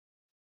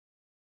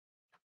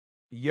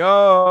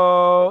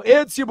Yo,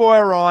 it's your boy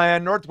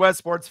Ryan, Northwest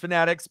Sports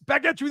Fanatics,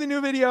 back at you with a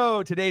new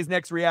video. Today's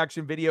next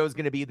reaction video is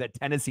going to be the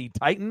Tennessee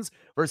Titans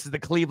versus the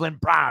Cleveland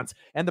Browns.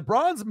 And the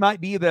Browns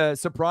might be the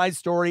surprise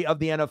story of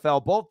the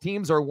NFL. Both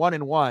teams are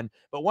 1-1,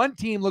 but one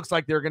team looks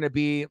like they're going to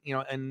be,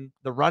 in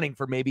the running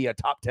for maybe a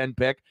top 10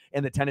 pick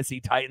in the Tennessee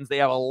Titans. They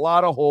have a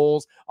lot of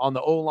holes on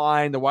the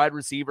O-line, the wide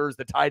receivers,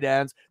 the tight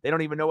ends. They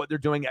don't even know what they're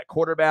doing at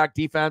quarterback.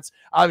 Defense,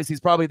 obviously,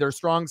 is probably their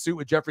strong suit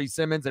with Jeffrey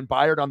Simmons and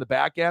Byard on the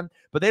back end,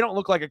 but they don't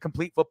look like a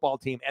complete football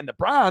team. And the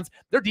Browns,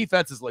 their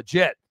defense is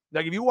legit.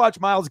 Like, if you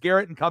watch Myles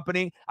Garrett and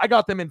company, I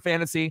got them in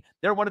fantasy.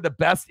 They're one of the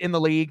best in the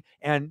league,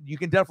 and you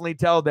can definitely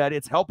tell that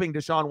it's helping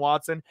Deshaun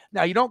Watson.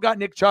 Now, you don't got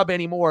Nick Chubb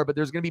anymore, but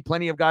there's going to be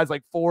plenty of guys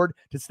like Ford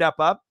to step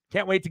up.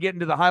 Can't wait to get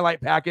into the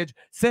highlight package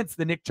since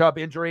the Nick Chubb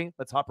injury.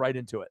 Let's hop right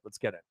into it. Let's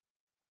get it.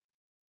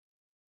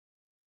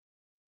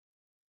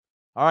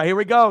 All right, here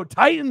we go.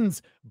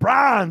 Titans,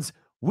 Browns,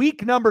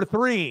 week number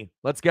 3.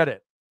 Let's get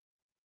it.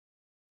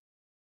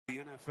 The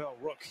NFL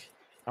rook.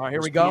 All right,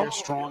 here we go.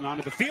 Strong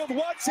onto the field.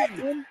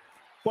 Watson,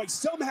 but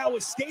somehow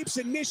escapes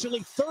initially.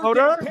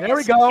 Floater. There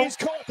we go.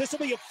 This will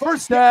be a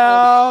first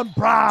down,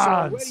 Browns. So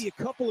already a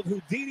couple of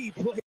Houdini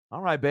plays.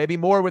 All right, baby.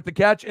 Moore with the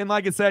catch. And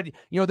like I said,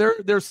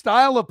 their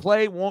style of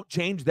play won't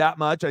change that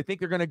much. I think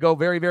they're going to go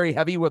very, very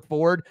heavy with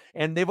Ford.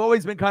 And they've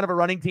always been kind of a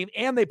running team.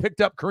 And they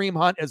picked up Kareem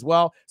Hunt as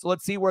well. So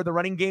let's see where the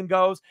running game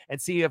goes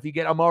and see if you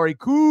get Amari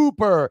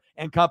Cooper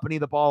and company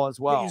the ball as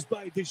well. Used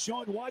by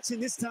Deshaun Watson.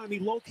 This time he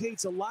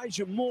locates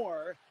Elijah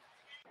Moore.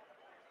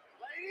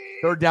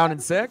 3rd down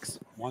and 6.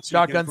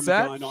 Shotgun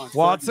set.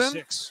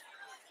 Watson.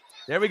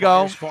 There we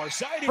go.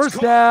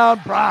 First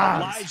down,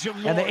 Browns.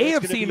 And the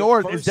AFC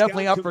North is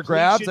definitely up for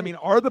grabs. I mean,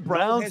 are the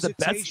Browns the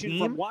best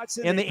team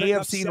in the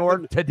AFC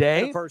North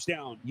today?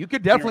 You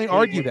could definitely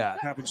argue that.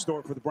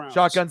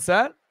 Shotgun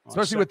set,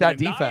 especially with that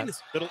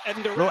defense.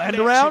 Little end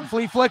around,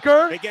 flea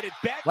flicker.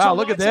 Wow,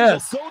 look at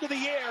this.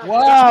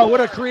 Wow,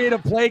 what a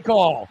creative play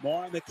call.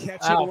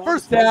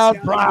 First down,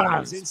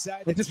 Browns.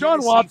 And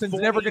Deshaun Watson's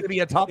never going to be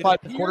a top 5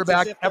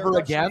 quarterback ever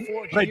again,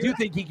 but I do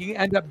think he can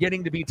end up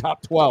getting to be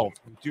top 12.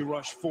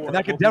 And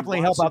that could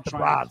definitely help out the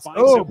Browns.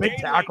 Oh, big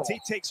tackle. He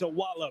takes a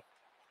wallop.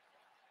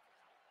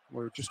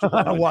 We're just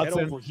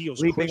Watson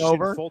leaping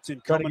over,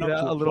 cutting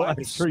a little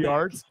extra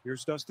yards.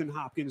 Here's Dustin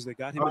Hopkins. They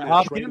got him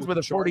Hopkins with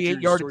a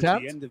 48-yard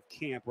attempt. The end of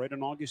camp, right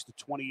on August the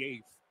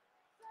 28th.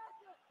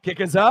 Kick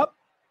is up.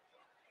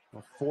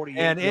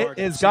 And it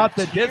has got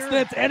the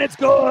distance, and it's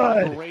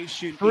good.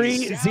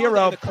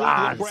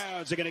 3-0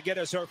 Browns are going to get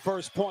us our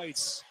first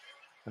points.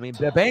 I mean,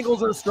 the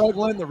Bengals are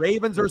struggling. The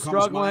Ravens are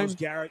struggling.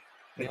 The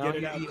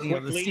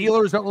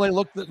Steelers don't really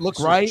look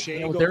right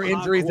with their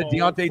injuries to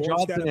Deontay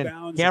Johnson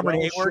and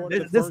Cameron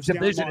Hayward. This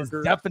division is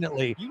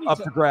definitely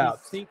up for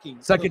grabs.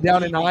 2nd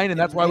down and 9, and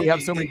that's why we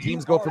have so many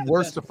teams go from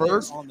worst to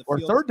first or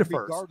 3rd to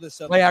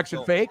 1st. Play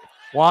action fake.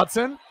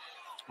 Watson.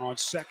 On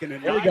 2nd and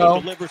 9, there we go.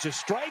 Delivers a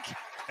strike.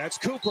 That's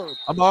Cooper.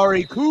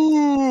 Amari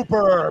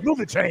Cooper. Move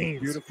the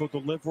chains. Beautiful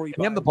delivery.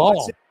 Give him the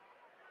ball.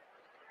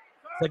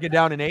 2nd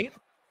down and 8.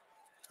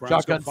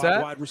 Shotgun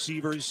set. Wide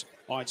receivers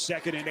on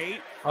 2nd and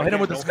 8. I'll hit him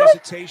with the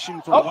hesitation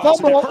for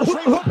fumble.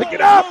 Pick it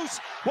up.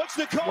 What's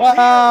the call?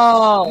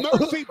 Wow.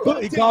 Murphy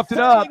he coughed it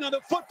up. On the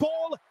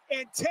football,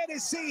 and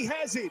Tennessee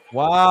has it.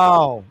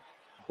 Wow.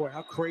 Boy,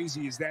 how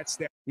crazy is that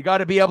step? You got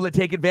to be able to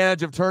take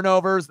advantage of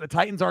turnovers. The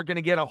Titans aren't going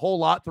to get a whole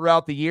lot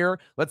throughout the year.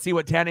 Let's see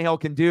what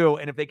Tannehill can do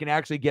and if they can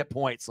actually get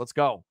points. Let's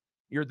go.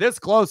 You're this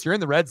close. You're in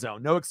the red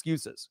zone. No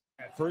excuses.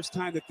 First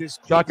time that this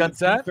shotgun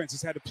set. Defense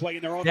has had to play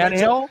in their own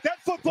Tannehill. That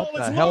football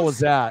what the hell was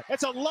that?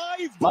 That's a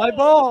live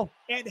ball.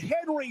 And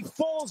Henry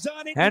falls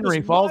on it.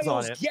 Henry falls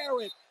on it.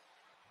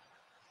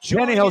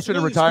 Tannehill should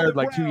have retired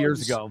like 2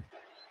 years ago.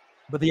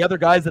 But the other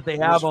guys that they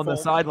have on the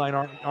sideline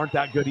aren't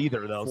that good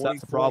either, though. So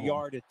that's the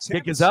problem.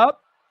 Kick is up,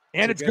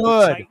 and it's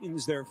good.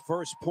 Titans their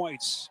first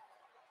points.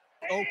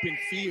 Open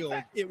field.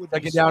 It would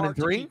 2nd down and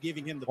 3.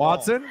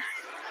 Watson.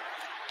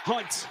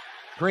 Hunt.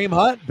 Kareem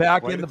Hunt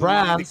back in the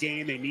Browns.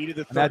 They needed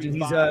the imagine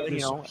he's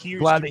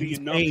glad that he's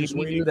paid. He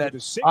knew that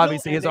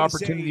obviously his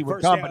opportunity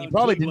would come, but he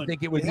probably didn't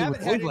think it would be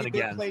with Cleveland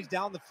again.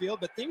 Down the field,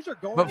 but things are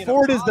going but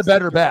Ford is the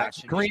better back.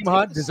 Kareem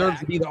Hunt deserves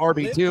to be the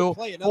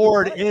RB2.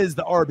 Ford is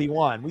the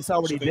RB1. We saw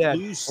what he did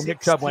when Nick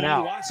Chubb went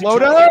out.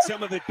 Floater.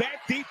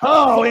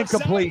 Oh,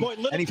 incomplete.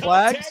 Any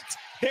flags?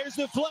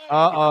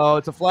 Uh-oh,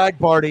 it's a flag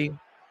party.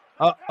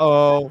 Uh-oh.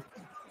 All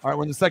right,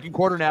 we're in the 2nd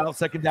quarter now.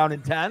 2nd down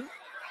and 10.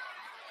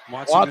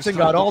 Watson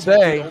got all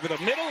day. Over the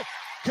middle,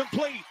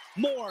 complete.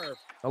 Moore.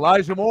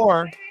 Elijah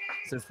Moore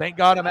says, "Thank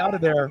God I'm out of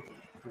there."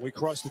 We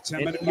crossed the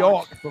 10-minute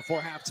mark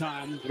before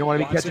halftime. You don't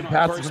want to be catching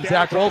passes from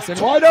Zach Wilson.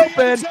 Wide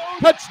open.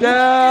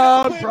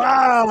 Touchdown,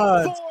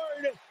 Browns.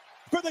 Ford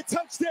for the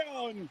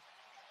touchdown.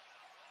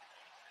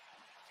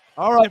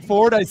 All right,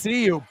 Ford, I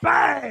see you.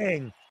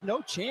 Bang.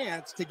 No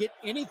chance to get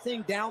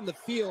anything down the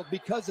field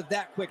because of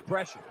that quick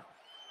pressure.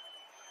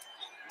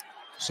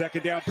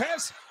 2nd down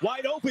pass,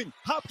 wide open.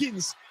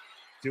 Hopkins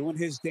doing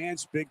his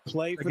dance, big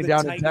play for the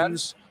down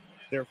Titans.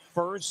 Their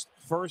first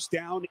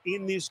down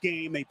in this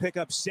game. They pick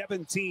up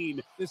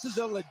 17. This is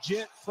a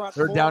legit front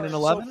Third four down and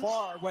 11. so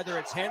far, whether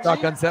it's Henry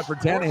Shotgun set for or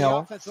the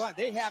Tannehill. offensive line.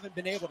 They haven't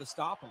been able to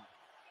stop him.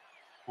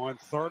 On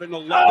 3rd and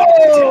 11.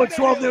 Oh, it's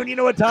 12 noon. You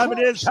know what time it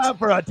is? Time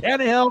for a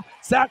Tannehill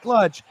sack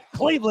lunch,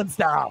 Cleveland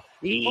style.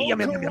 Yum,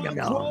 yum, yum, yum, yum,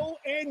 yum. Okoronkwo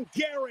and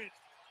Garrett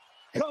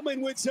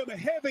coming with some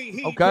heavy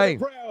heat Okay.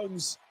 for the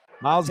Browns.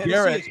 Miles Tennessee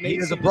Garrett, has made he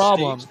is a some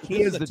problem. mistakes. He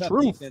This is a the tough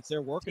truth. defense.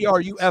 They're working.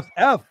 Truth.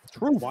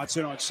 Truth.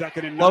 Watson on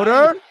 2nd and 9.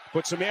 Floater.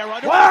 Put some air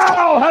under.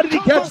 Wow, how did he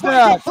catch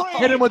that?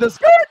 Hit him with a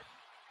skirt.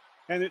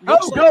 And it Go,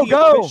 looks go, like the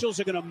go. officials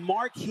are going to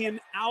mark him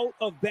out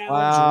of bounds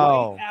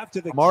Wow. right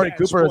after the Amari catch.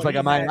 Cooper is Boy, like, he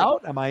am I had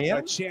out? Am I A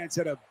in? chance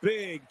at a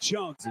big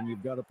chunk. And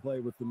you've got to play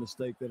with the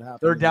mistake that happened.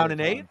 3rd in down the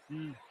and 8.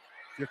 time.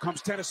 Here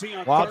comes Tennessee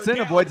on Watson 3rd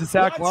down. avoids a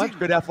sack Watson lunch.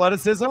 Good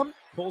athleticism.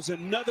 pulls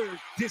another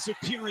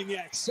disappearing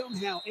act.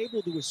 Somehow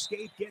able to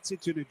escape. Gets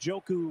it to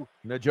Njoku.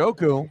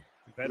 Njoku.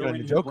 Veteran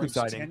who Njoku brings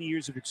sighting. 10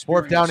 years of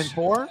experience. 4th down and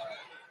 4.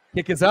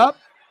 Kick is up.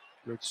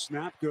 Good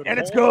snap. Good. And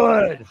it's hold.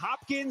 good.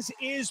 Hopkins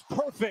is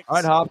perfect. All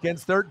right,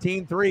 Hopkins,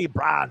 13-3.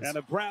 Browns. And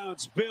the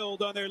Browns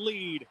build on their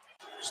lead.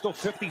 Still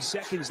 50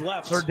 seconds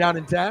left. 3rd down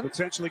and 10.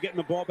 Potentially getting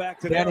the ball back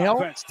to their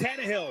Tannehill. offense.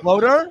 Tannehill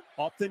Floater.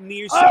 off the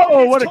near side.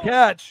 Oh, what a It's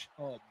catch.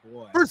 Oh,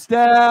 boy. First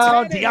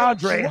down, Tannehill DeAndre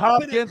dropping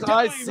Hopkins. a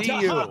I dime see to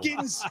you.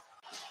 Hopkins.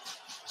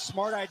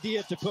 Smart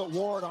idea to put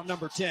Ward on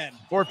number 10.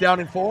 4th down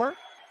and 4.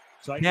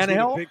 Titans need a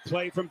Tannehill. big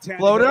play from Tannehill.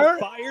 Floater.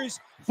 Fires.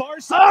 Far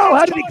side. Oh,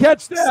 how did he Caught.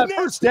 catch that? Snatched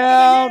First in the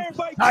down, air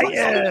by Cutler.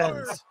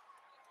 Titans.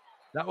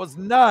 That was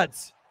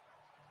nuts.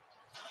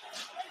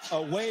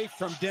 Away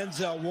from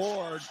Denzel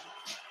Ward,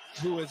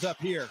 who is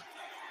up here.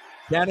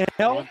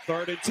 Tannehill. On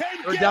 3rd and 10.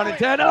 3rd down and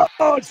 10.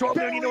 Oh, it's 12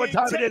 noon. You know what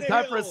time it is.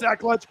 Time for a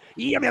sack lunch.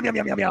 Yum, yum, yum,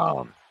 yum, yum,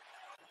 yum.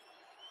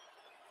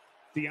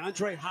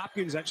 DeAndre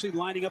Hopkins actually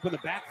lining up in the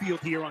backfield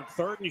here on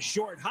 3rd and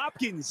short.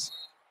 Hopkins.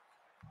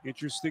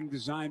 Interesting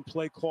design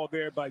play call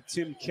there by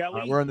Tim Kelly. All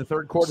right, we're in the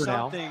 3rd quarter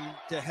now. Something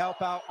to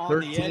help out on 13-3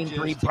 the edges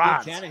to give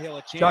Browns. Tannehill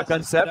a chance Shotgun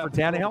to set set for up and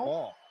throw the Tannehill.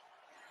 ball.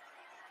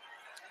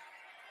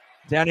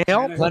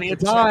 Tannehill, plenty of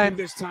time.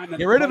 This time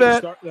Get rid of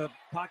it. The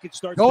pocket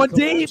starts Going to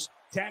collapse.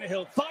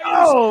 Tannehill fires.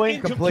 Oh,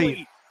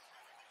 incomplete.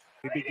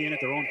 They begin at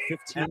their own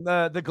 15.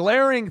 And the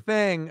glaring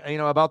thing,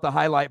 about the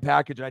highlight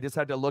package, and I just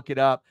had to look it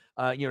up,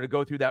 to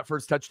go through that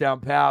first touchdown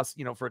pass,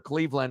 for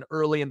Cleveland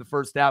early in the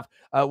first half,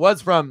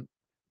 was from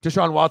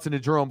Deshaun Watson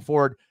and Jerome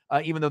Ford,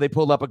 even though they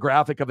pulled up a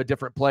graphic of a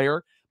different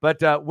player.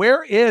 But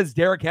where is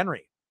Derrick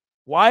Henry?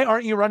 Why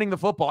aren't you running the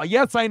football?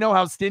 Yes, I know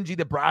how stingy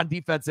the Brown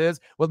defense is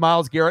with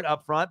Myles Garrett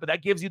up front, but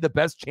that gives you the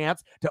best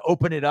chance to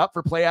open it up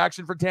for play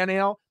action for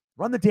Tannehill.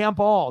 Run the damn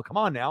ball. Come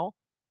on now.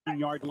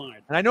 Yard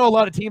line. And I know a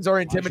lot of teams are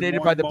intimidated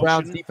Moore by in the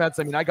Browns motion. defense.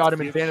 I mean, I got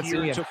him in Give fantasy,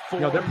 here and to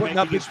they're Ford, putting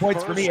up making big points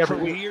his for me first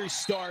every week. career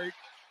start.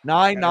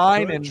 9, And a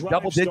 9, good and drive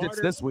double digits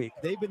starter. this week.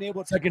 They've been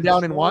able to 2nd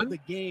down and control 1. the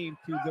game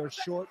through their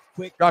short,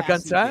 quick Shotgun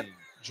passing set. game.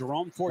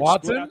 Jerome Ford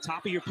Watson. split out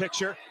top of your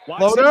picture.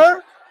 Watson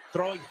Floater.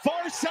 throwing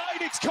far side.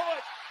 It's caught.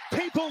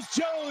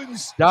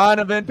 Peoples-Jones.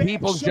 Donovan Back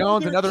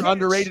Peoples-Jones, shoulder another catch.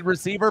 underrated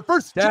receiver.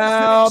 First Just an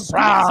down, exquisite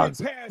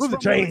Browns. pass Move the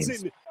from chains.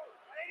 Watson.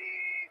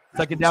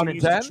 2nd down and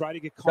Continues to 10. try to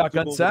get Shotgun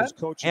comfortable with set. his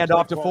coaching Hand play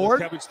off to call. Ford.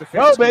 Kevin's Go,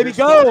 defense. baby, Here's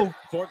go. Ford.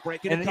 Ford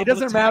breaking a And it couple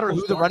doesn't of matter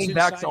tackles, who the darts running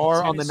backs inside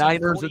are on the Tennessee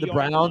Niners or the 40-yard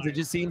Browns. It line.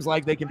 just seems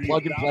like they can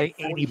plug and play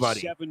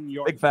anybody.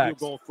 47-yard Big facts. field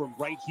goal from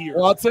right here.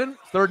 Watson,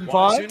 3rd and 5.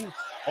 Watson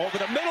over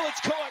the middle.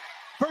 It's caught.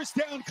 First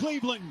down,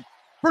 Cleveland.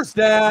 First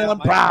Now, down,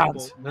 Mike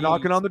Browns. Vrabel They're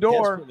knocking needs on the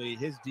door. desperately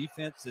his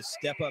defense to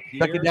step up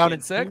here. 2nd down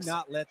and do 6.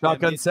 not let them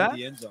Shotgun get to set.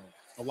 the end zone.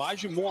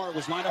 Elijah Moore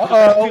was lined up in the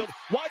Uh-oh. backfield.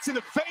 Watson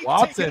the fake.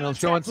 Watson taking on is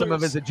showing some of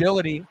tacklers. his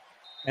agility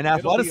and It'll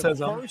be a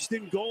athleticism. First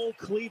and goal,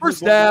 Cleveland.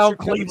 First Boy, not down, sure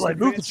Kevin's Cleveland.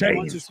 Move the defense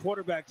wants chains. his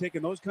quarterback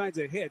taking those kinds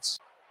of hits.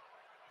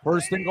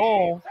 First and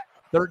goal.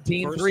 First 13-3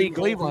 and goal from the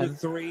Cleveland.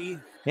 3.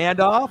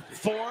 Handoff.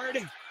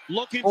 Ford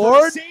looking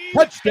Ford, for the seam.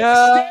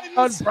 touchdown,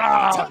 Extends.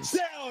 Browns.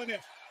 Touchdown.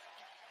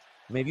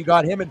 I mean, if you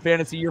got him in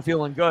fantasy, you're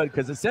feeling good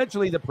because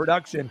essentially the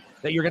production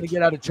that you're going to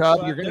get out of Chubb,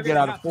 Well, you're going to they're get gonna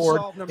out of have to Ford.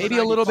 solve number Maybe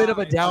a little bit of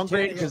a 95 for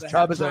downgrade Tannehill because to Chubb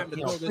have is a time to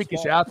throw this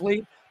freakish ball.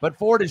 athlete. But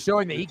Ford is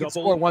showing that he can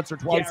Double score once or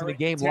twice in a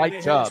game like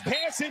Tannehill's Chubb.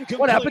 pass incomplete.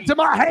 What happened to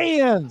my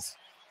hands?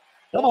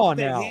 Come Off on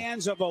the now.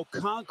 hands of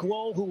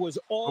Okonkwo, who was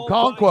all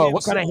Okonkwo, by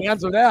what kind of himself.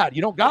 hands are that?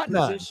 You don't got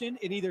none. Position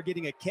in either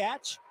getting a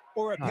catch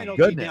or a My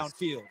penalty goodness.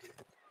 downfield.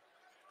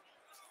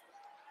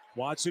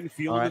 Watson All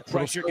feeling right, the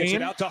pressure, little gets it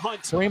screen. out to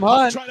Hunt. Kareem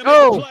Hunt. Trying to make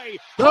Go. a play.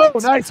 Oh,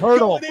 Hunt nice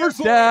hurdle. going First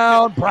airborne.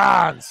 down,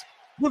 Browns.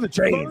 Move the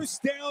chains.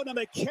 First down on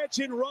the catch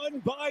and run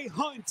by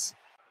Hunt.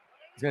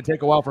 It's going to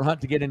take a while for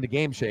Hunt to get into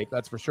game shape.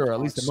 That's for sure.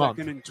 At least a month.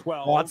 2nd and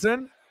 12.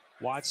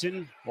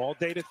 Watson, all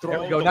day to throw.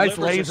 There we go. Nice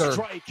delivers a laser.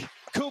 strike.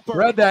 Cooper.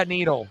 thread that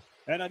needle.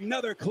 And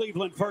another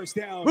Cleveland first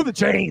down. Move the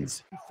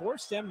chains.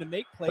 Force them to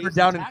make plays. 3rd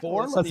down and tackle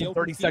 4. us in Less the than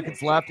open 30 field.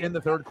 seconds left in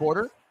the 3rd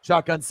quarter.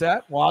 Shotgun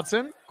set.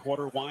 Watson.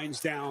 Quarter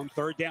winds down.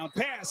 3rd down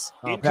pass.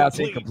 Pass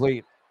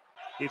incomplete.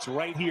 It's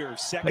right here.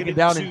 2nd 2nd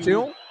down and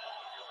 2.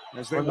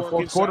 As they We're in the work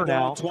 4th inside quarter their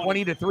now. own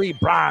 20. 20-3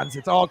 Browns.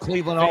 It's all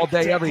Cleveland all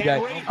day, every day.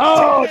 Henry.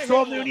 Oh, it's Tannehill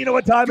 12 noon. You know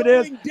what time it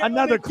is? going down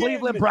Another again.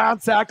 Cleveland Brown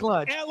sack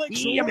lunch.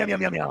 Alex Yum, yum, Wright.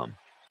 yum, yum, yum.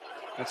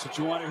 That's what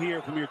you want to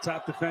hear from your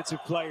top defensive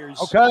players.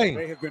 Okay.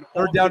 They have been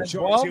Third down off and the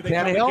charts. 12. Here they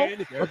come Tannehill.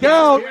 again. Look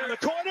out. Here in the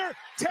corner.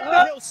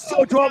 Tannehill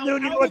Oh, 12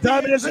 noon. You know what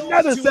time it is.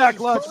 Another sack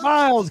lunch.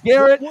 Miles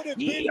Garrett. Would have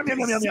been Yum, yum,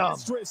 yum, yum, yum.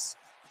 disastrous.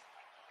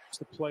 It's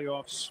the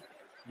playoffs.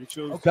 You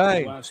chose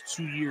Okay. the last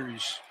 2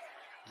 years.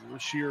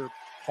 This year,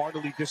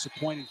 heartily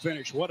disappointing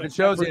finish. What a It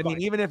shows you. I effort mean,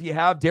 by- even if you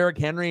have Derrick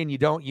Henry and you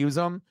don't use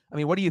him, I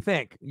mean, what do you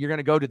think? You're going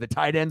to go to the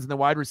tight ends and the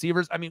wide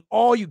receivers? I mean,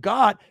 all you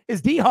got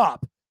is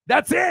D-Hop.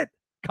 That's it.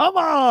 Come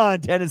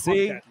on,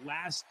 Tennessee. that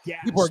last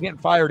gasp. People are getting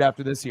fired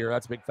after this year.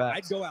 That's big I'd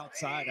facts. go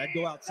outside. I'd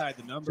go outside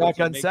the numbers.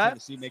 Shotgun and make set.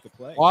 Tennessee make a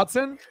play.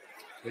 Watson.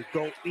 They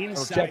go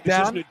inside. check This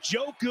down. is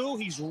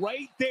Njoku. He's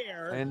right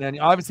there. And then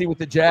obviously with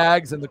the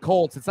Jags and the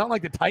Colts, it's not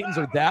like the Titans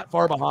are that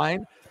far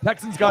behind.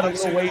 Texans got a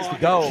little ways to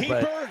go,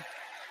 but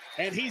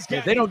and he's if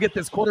got they don't get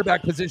this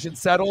quarterback position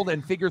settled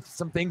and figure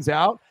some things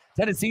out,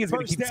 Tennessee is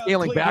going to First keep down,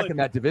 scaling back Cleveland. in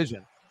that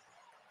division.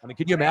 I mean,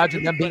 can you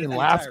imagine them being in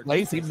last entire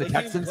place, even the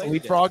defense, they Texans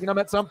played it. leapfrogging them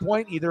at some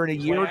point, either in a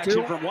year or action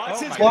two? from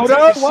Watson. Slow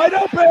down, wide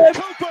open.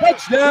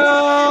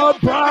 Touchdown,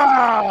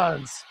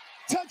 Browns.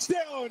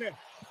 Touchdown.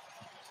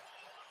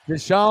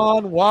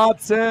 Deshaun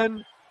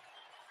Watson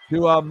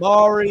to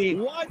Amari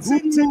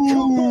Watson to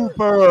Cooper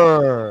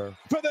Cooper.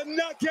 for the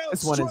knockout.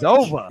 This one is strike.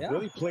 over. Yeah.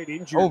 Really played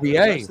injured. OVA. for the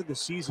rest of the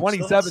season.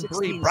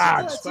 27-3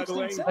 Browns. By the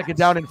way, Second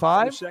down and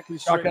 5. second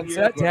straight Shotgun year,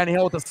 set. but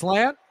Tannehill with a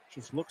slant.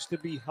 just looks to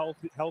be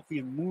healthy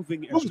and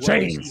moving as Move well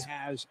as he chains.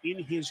 has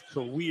in his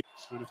career.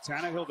 And if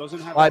Tannehill doesn't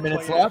have 5 that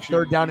minutes play left. action,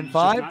 Third down and he's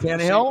 5. just not the same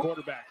Tannehill.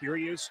 quarterback. Here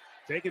he is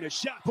taking a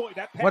shot. Boy,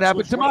 that pass What happened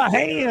was to my right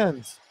there.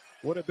 hands?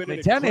 Would have been I mean,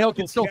 an Tannehill incredible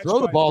can still catch throw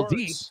the by ball Burks.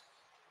 deep.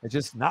 It's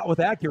just not with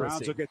Browns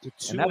accuracy. will get to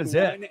 2 And that is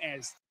it. 1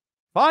 as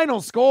Final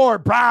score,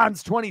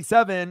 Browns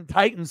 27,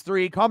 Titans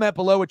 3. Comment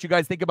below what you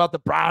guys think about the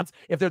Browns,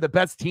 if they're the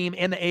best team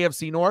in the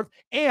AFC North,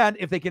 and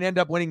if they can end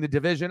up winning the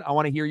division. I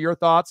want to hear your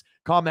thoughts.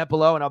 Comment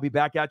below, and I'll be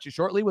back at you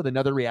shortly with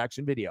another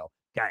reaction video.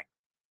 Gang.